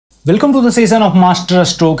Welcome to the session of Master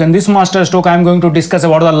Stroke. In this Master Stroke, I am going to discuss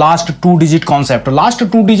about the last two-digit concept. Last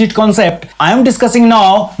two-digit concept, I am discussing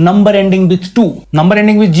now number ending with 2. Number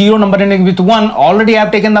ending with 0, number ending with 1. Already I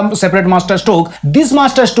have taken the separate Master Stroke. This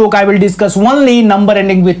Master Stroke, I will discuss only number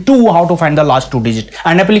ending with 2, how to find the last two digit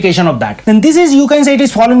and application of that. Then this is, you can say it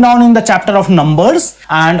is falling down in the chapter of numbers.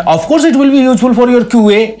 And of course, it will be useful for your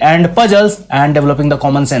QA and puzzles and developing the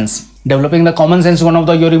common sense. Developing the common sense is one of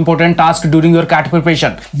your important tasks during your CAT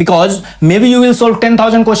preparation, because maybe you will solve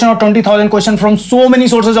 10,000 question or 20,000 question from so many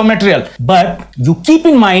sources of material, but you keep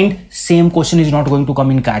in mind same question is not going to come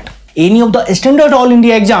in CAT. Any of the standard all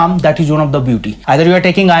India exam, that is one of the beauty. Either you are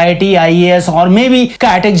taking IIT, IAS or maybe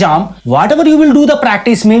CAT exam, whatever you will do the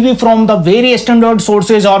practice, maybe from the very standard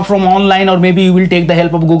sources or from online, or maybe you will take the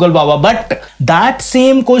help of Google Baba, but that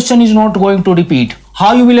same question is not going to repeat.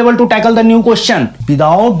 How you will able to tackle the new question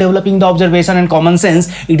without developing the observation and common sense?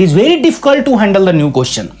 It is very difficult to handle the new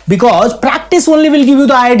question, because practice only will give you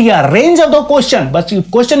the idea, range of the question. But if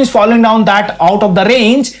question is falling down that out of the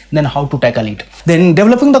range, then how to tackle it? Then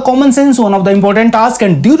developing the common sense, one of the important tasks.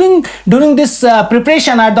 And during this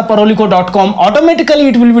preparation at the parolico.com, automatically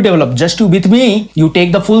it will be developed. Just to with me, you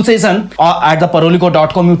take the full session at the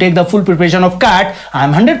parolico.com, you take the full preparation of CAT. I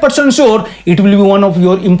am 100% sure it will be one of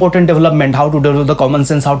your important development, how to develop the common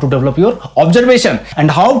sense, how to develop your observation,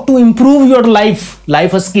 and how to improve your life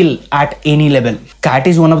skill at any level. CAT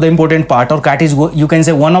is one of the important part, or CAT is, you can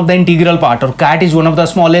say, one of the integral part, or CAT is one of the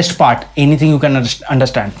smallest part, anything you can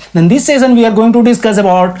understand. Then this session we are going to discuss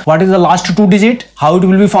about what is the last two digit, how it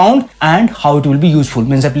will be found, and how it will be useful,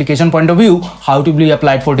 means application point of view, how it will be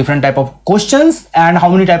applied for different type of questions, and how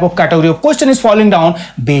many type of category of question is falling down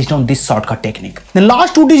based on this shortcut technique. Then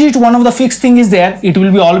last two digit, one of the fixed thing is there, it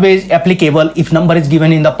will be always applicable if number is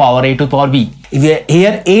given in the power a to the power b. If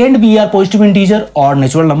here a and b are positive integer or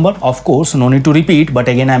natural number, of course no need to repeat, but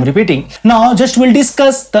again I am repeating. Now just we'll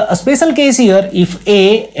discuss the special case here if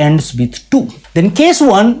a ends with 2. Then case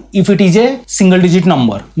 1, if it is a single digit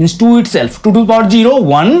number, means 2 itself, 2 to the power 0,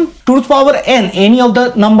 1, 2 to the power n, any of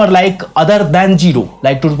the number like other than 0,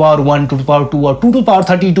 like 2 to the power 1, 2 to the power 2, or 2 to the power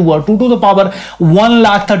 32, or 2 to the power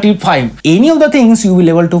 1,35,000. Any of the things you will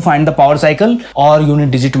able to find the power cycle or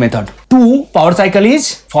unit digit method. 2 power cycle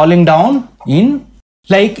is falling down in,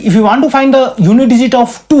 like if you want to find the unit digit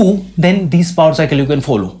of 2, then this power cycle you can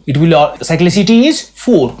follow. It will, cyclicity is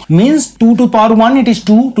 4, means 2 to the power 1 it is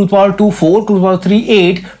 2, 2 to the power 2 4, 2 to the power 3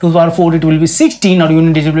 8, 2 to the power 4 it will be 16, or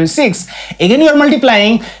unit digit will be 6. Again you are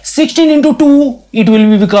multiplying 16 into 2, it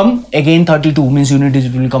will become again 32, means unit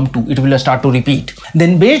digit will become 2. It will start to repeat.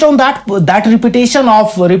 Then based on that repetition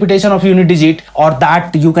of unit digit, or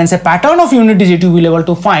that you can say pattern of unit digit, you will able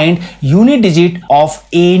to find unit digit of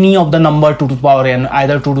any of the number 2 to the power n,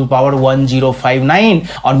 either 2 to the power 1059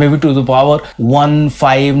 or maybe 2 to the power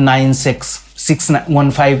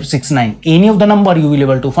 1569. Any of the number you will be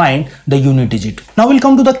able to find the unit digit. Now we'll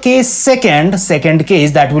come to the case second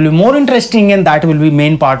case, that will be more interesting, and that will be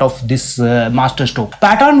main part of this master stroke.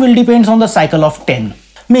 Pattern will depends on the cycle of 10.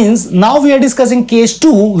 Means now we are discussing case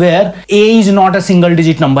 2 where a is not a single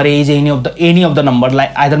digit number, a is any of the number,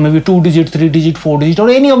 like either maybe 2 digit, 3 digit, 4 digit, or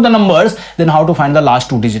any of the numbers. Then how to find the last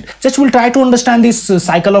two digit? Just we'll try to understand this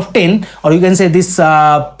cycle of 10, or you can say this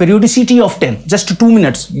periodicity of 10. Just 2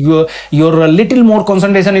 minutes. Your little more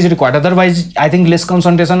concentration is required. Otherwise, I think less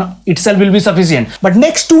concentration itself will be sufficient. But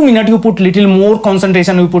next 2 minutes you put little more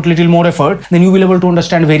concentration, you put little more effort, then you will be able to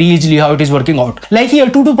understand very easily how it is working out. Like here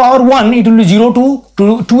 2 to the power 1, it will be 02,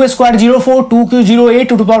 2 square 04, 2q 08,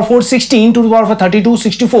 2 to the power 4 16, 2 to the power 32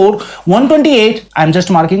 64, 128. I am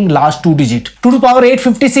just marking last two digit. 2 to the power 8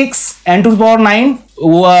 56, and 2 to the power 9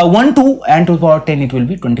 12, and 2 to the power 10 it will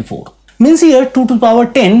be 24. Means here 2 to the power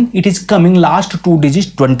 10 it is coming last two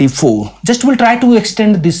digits 24. Just we'll try to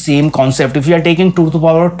extend this same concept. If you are taking 2 to the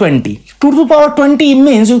power 20, 2 to the power 20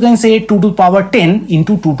 means you can say 2 to the power 10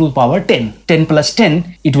 into 2 to the power 10. 10 plus 10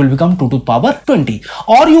 it will become 2 to the power 20,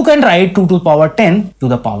 or you can write 2 to the power 10 to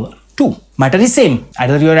the power 2. Matter is same.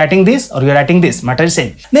 Either you are writing this or you are writing this. Matter is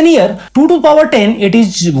same. Then here 2 to the power 10 it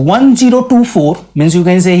is 1024, means you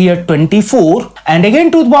can say here 24, and again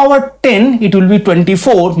 2 to the power 10 it will be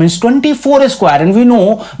 24, means 24 square. And we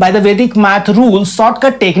know by the Vedic math rules,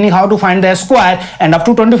 shortcut technique, how to find the square. And up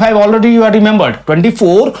to 25 already you are remembered.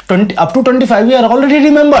 24, 20 up to 25 we are already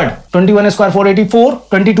remembered. 21 square 484,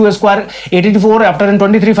 22 square 884, after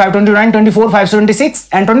 23 529, 24 576,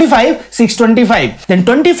 and 25 625. Then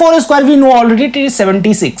 24 square we know already it is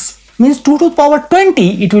 76. means 2 to the power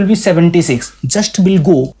 20, it will be 76. Just will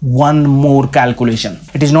go one more calculation.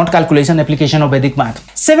 It is not calculation, application of Vedic math.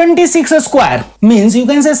 76 square means you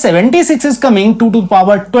can say 76 is coming 2 to the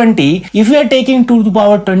power 20. If you are taking 2 to the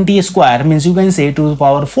power 20 square means you can say 2 to the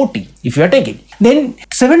power 40 if you are taking. Then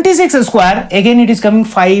 76 square, again it is coming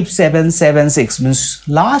 5776, means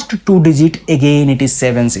last two digit again it is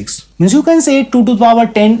 76. Means you can say 2 to the power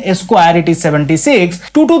 10 square, it is 76.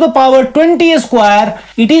 2 to the power 20 square,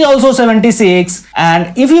 it is also 76.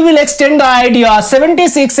 And if you will extend the idea,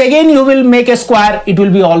 76 again you will make a square, it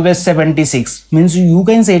will be always 76. Means you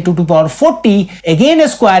can say 2 to the power 40, again a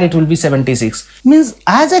square, it will be 76. Means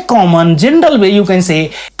as a common general way you can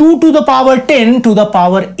say 2 to the power 10 to the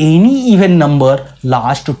power any even number,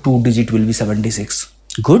 last two digit will be 76.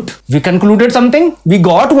 Good. We concluded something. We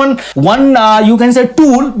got one you can say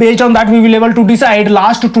tool. Based on that we will able to decide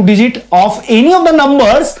last two digit of any of the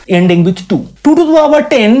numbers ending with 2. 2 to the power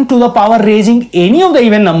 10 to the power raising any of the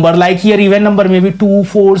even number, like here even number may be 2,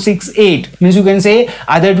 4, 6, 8. Means you can say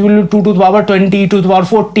either it will be 2 to the power 20, 2 to the power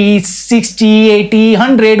 40, 60, 80,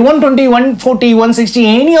 100, 120, 140, 160,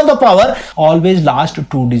 any of the power, always last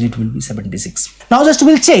two digit will be 76. Now just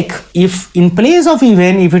we'll check if in place of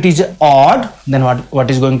even, if it is odd, then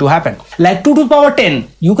what is going to happen. Like 2 to the power 10,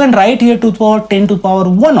 you can write here 2 to the power 10 to the power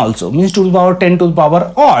 1 also, means 2 to the power 10 to the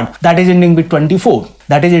power odd, that is ending with 24.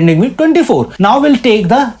 That is ending with 24. Now we'll take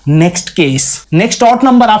the next case. Next odd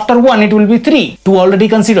number after 1, it will be 3. 2 already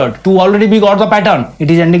considered. 2 already we got the pattern.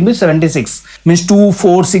 It is ending with 76. Means 2,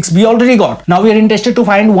 4, 6 we already got. Now we are interested to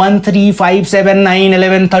find 1, 3, 5, 7, 9,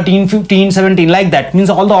 11, 13, 15, 17, like that. Means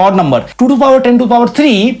all the odd number. 2 to the power 10 to the power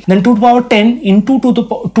 3, then 2 to the power 10 into 2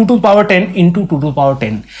 to the power 10 into 2 to the power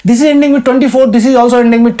 10. This is ending with 24. This is also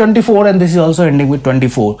ending with 24, and this is also ending with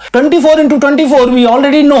 24. 24 into 24 we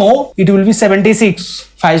already know it will be 76.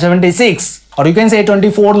 576, or you can say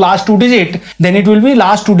 24 last two digit, then it will be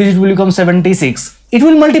last two digit will become 76. It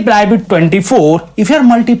will multiply with 24. If you are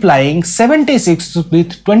multiplying 76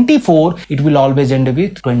 with 24, it will always end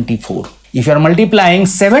with 24. If you are multiplying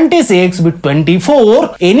 76 with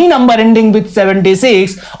 24, any number ending with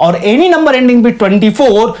 76 or any number ending with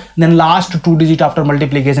 24, then last two digit after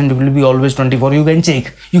multiplication it will be always 24. You can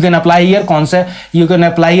check. You can apply here concept. You can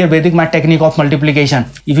apply here Vedic math technique of multiplication.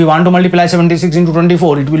 If you want to multiply 76 into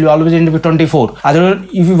 24, it will always end with 24. Otherwise,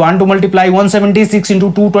 if you want to multiply 176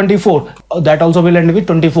 into 224, that also will end with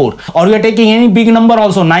 24. Or you are taking any big number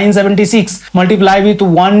also, 976 multiply with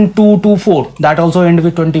 1224, that also end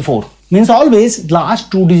with 24. Means always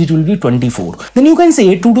last two digit will be 24. Then you can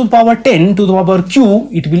say 2 to the power 10 to the power q,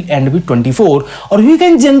 it will end with 24. Or we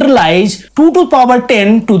can generalize 2 to the power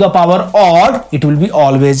 10 to the power odd, it will be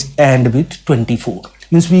always end with 24.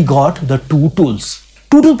 Means we got the two tools.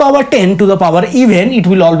 2 to the power 10 to the power even, it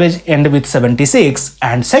will always end with 76,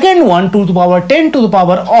 and second one 2 to the power 10 to the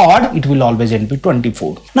power odd, it will always end with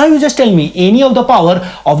 24. Now you just tell me any of the power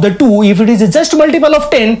of the 2, if it is just multiple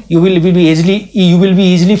of 10, you will be easily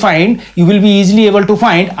able to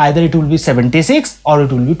find either it will be 76 or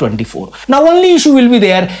it will be 24. Now only issue will be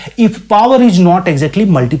there if power is not exactly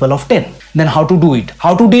multiple of 10. Then how to do it?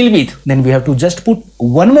 How to deal with? Then we have to just put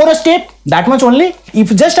one more step, that much only.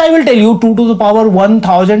 If just I will tell you 2 to the power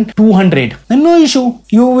 1200, then no issue.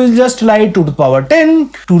 You will just write 2 to the power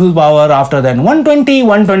 10, 2 to the power after then 120,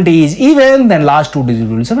 120 is even, then last two digits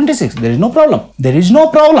will be 76. There is no problem. There is no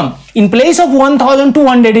problem. In place of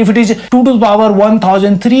 1200, if it is 2 to the power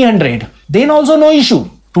 1300, then also no issue.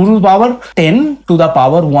 2 to the power 10 to the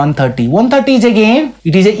power 130. 130 is again,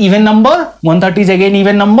 it is an even number. 130 is again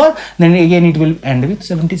even number. Then again it will end with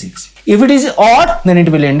 76. If it is odd, then it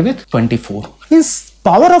will end with 24. Means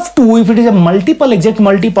power of 2, if it is a multiple, exact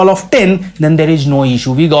multiple of 10, then there is no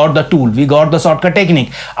issue. We got the tool. We got the shortcut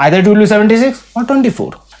technique. Either it will be 76 or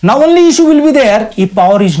 24. Now only issue will be there if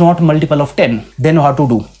power is not multiple of 10. Then how to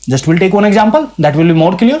do? Just we'll take one example that will be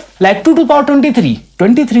more clear. Like 2 to the power 23.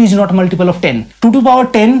 23 is not multiple of 10. 2 to the power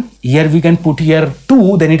 10, here we can put here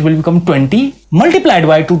 2, then it will become 20 multiplied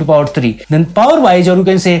by 2 to the power 3. Then power wise, or you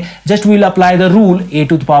can say just we'll apply the rule a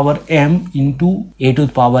to the power m into a to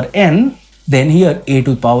the power n. Then here a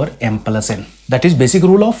to the power m plus n. That is basic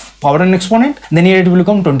rule of power and exponent. Then here it will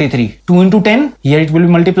become 23. 2 into 10, here it will be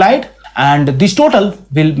multiplied. And this total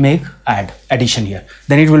will make addition here.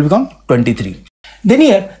 Then it will become 23. Then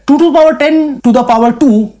here 2 to the power 10 to the power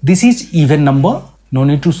 2, this is even number. No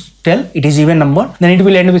need to tell, it is even number. Then it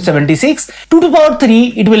will end with 76. 2 to the power 3,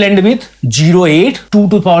 it will end with 08. 2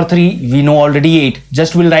 to the power 3, we know already 8.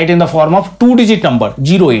 Just will write in the form of two digit number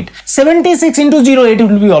 08. 76 into 08, it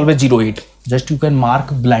will be always 08. Just you can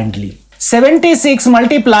mark blindly. 76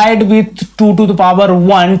 multiplied with 2 to the power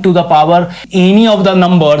 1 to the power any of the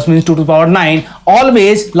numbers, means 2 to the power 9,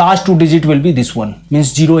 always last two digit will be this one,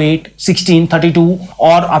 means 08, 16, 32,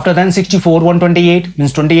 or after then 64, 128,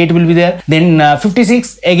 means 28 will be there. Then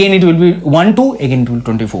 56, again it will be 1, 2, again it will be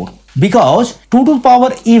 24. Because 2 to the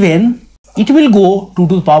power even, it will go 2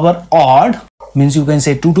 to the power odd, means you can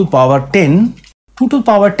say 2 to the power 10, 2 to the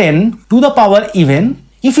power 10 to the power even.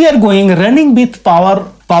 If you are going running with power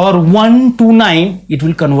 1 to 9, it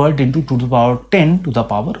will convert into 2 to the power 10 to the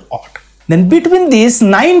power odd. Then between this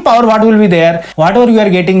 9 power, what will be there? Whatever you are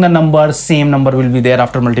getting the number, same number will be there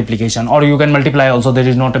after multiplication, or you can multiply also. There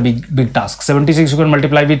is not a big task. 76 you can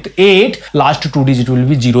multiply with 8, last two digit will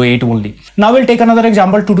be 08 only. Now we'll take another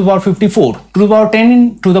example, 2 to the power 54, 2 to the power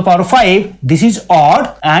 10 to the power 5, this is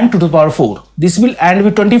odd, and 2 to the power 4. This will end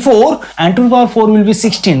with 24, and 2 to the power 4 will be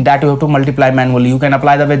 16. That you have to multiply manually. You can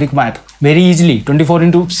apply the Vedic math very easily. 24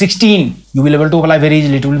 into 16, you will be able to apply very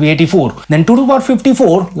easily. It will be 84. Then 2 to the power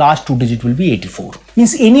 54, last two digit will be 84.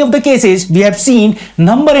 Means any of the cases we have seen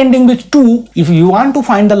number ending with 2, if you want to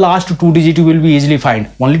find the last two digit, you will be easily find.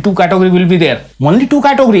 Only two category will be there. Only two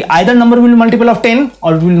category. Either number will be multiple of 10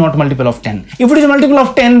 or it will not multiple of 10. If it is multiple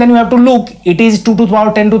of 10, then you have to look it is 2 to the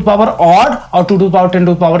power 10 to the power odd or 2 to the power 10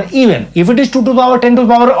 to the power even. If it is 2 to the power 10 to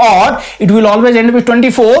the power odd, it will always end with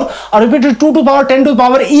 24, or if it is 2 to the power 10 to the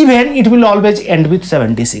power even, it will always end with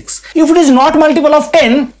 76. If it is not multiple of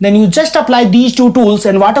 10, then you just apply these two tools,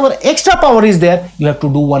 and whatever extra power is there, you have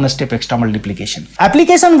to do one step extra multiplication.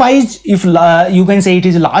 Application wise, if you can say it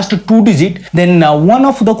is last two digit, then one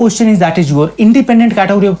of the question is that is your independent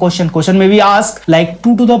category of question. Question may be asked like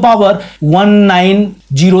 2 to the power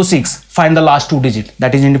 1906, find the last two digit.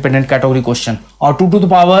 That is independent category question. Or 2 to the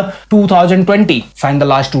power 2020, find the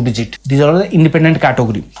last two digit. These are the independent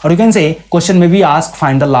category. Or you can say question may be asked,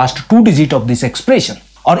 find the last two digit of this expression.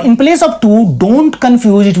 Or in place of 2, don't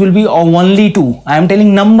confuse, it will be only 2. I am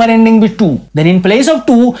telling number ending with 2. Then in place of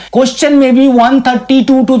 2, question may be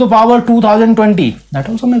 132 to the power 2020. That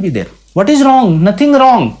also may be there. What is wrong? Nothing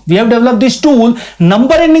wrong. We have developed this tool,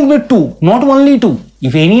 number ending with 2, not only 2.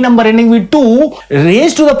 If any number ending with 2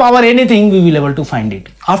 raised to the power anything, we will be able to find it.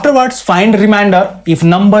 Afterwards, find remainder if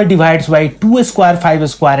number divides by 2 square, 5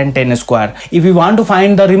 square and 10 square. If we want to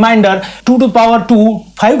find the remainder 2 to the power 2,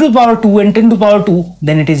 5 to the power 2 and 10 to the power 2,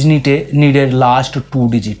 then it is needed last two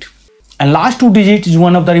digit. And last two digits is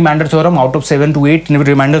one of the remainder theorem out of 7 to 8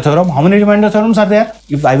 remainder theorem. How many remainder theorems are there?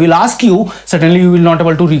 If I will ask you, certainly you will not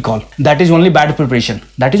able to recall. That is only bad preparation.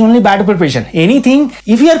 That is only bad preparation. Anything,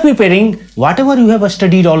 if you are preparing, whatever you have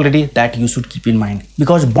studied already, that you should keep in mind.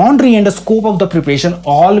 Because boundary and the scope of the preparation,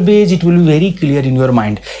 always it will be very clear in your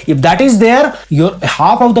mind. If that is there, your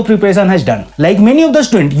half of the preparation has done. Like many of the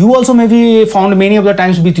students, you also may be found many of the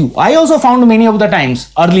times with you. I also found many of the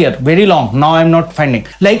times earlier, very long. Now I am not finding.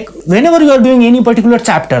 Like whenever you are doing any particular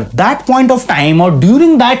chapter, that point of time or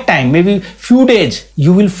during that time, maybe few days,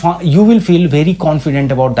 you will feel very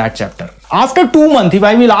confident about that chapter. After 2 months, if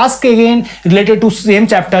I will ask again related to same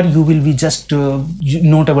chapter, you will be just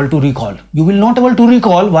not able to recall. You will not able to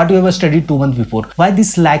recall what you have studied 2 months before. Why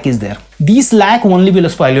this slack is there? This slack only will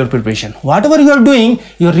spoil your preparation. Whatever you are doing,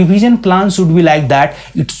 your revision plan should be like that.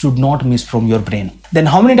 It should not miss from your brain. Then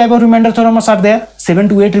how many type of remainder theorems are there? 7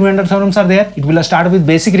 to 8 remainder theorems are there. It will start with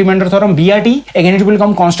basic remainder theorem, BRT. Again, it will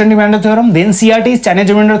come constant remainder theorem. Then CRT is Chinese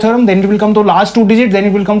remainder theorem. Then it will come to last two digits. Then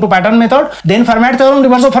it will come to pattern method. Then Fermat theorem,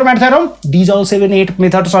 reverse of Fermat theorem. These all 7, 8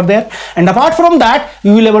 methods are there. And apart from that,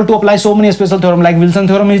 you will able to apply so many special theorem like Wilson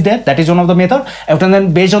theorem is there. That is one of the method. After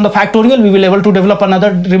then, based on the factorial, we will able to develop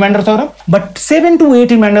another remainder theorem. But 7 to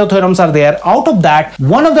 8 remainder theorems are there. Out of that,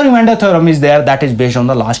 one of the remainder theorem is there that is based on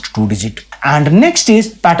the last two digit. And next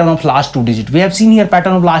is pattern of last two digit. We have seen here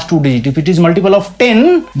pattern of last two digit. If it is multiple of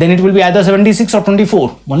 10, then it will be either 76 or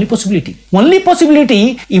 24. Only possibility. Only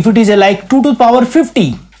possibility if it is like 2 to the power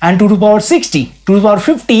 50 and 2 to the power 60. 2 to the power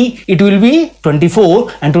 50, it will be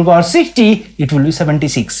 24, and 2 to the power 60, it will be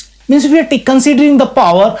 76. Means if we are considering the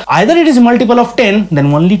power, either it is multiple of 10, then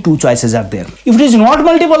only two choices are there. If it is not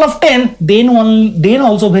multiple of 10, then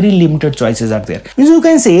also very limited choices are there. Means you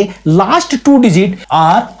can say last two digits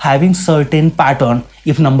are having certain pattern.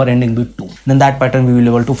 If number ending with 2, then that pattern we will be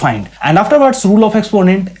able to find. And afterwards, rule of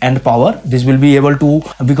exponent and power, this will be able to,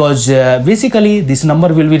 because basically this number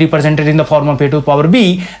will be represented in the form of a to the power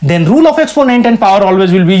b, then rule of exponent and power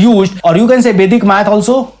always will be used. Or you can say Vedic math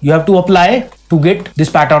also you have to apply to get this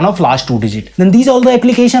pattern of last two digit. Then these all the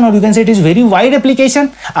application, or you can say it is very wide application,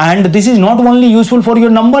 and this is not only useful for your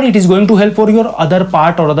number, it is going to help for your other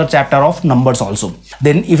part or other chapter of numbers also.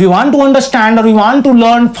 Then if you want to understand or you want to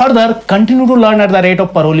learn further, continue to learn at the rate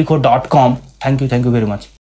of parolico.com. Thank you very much.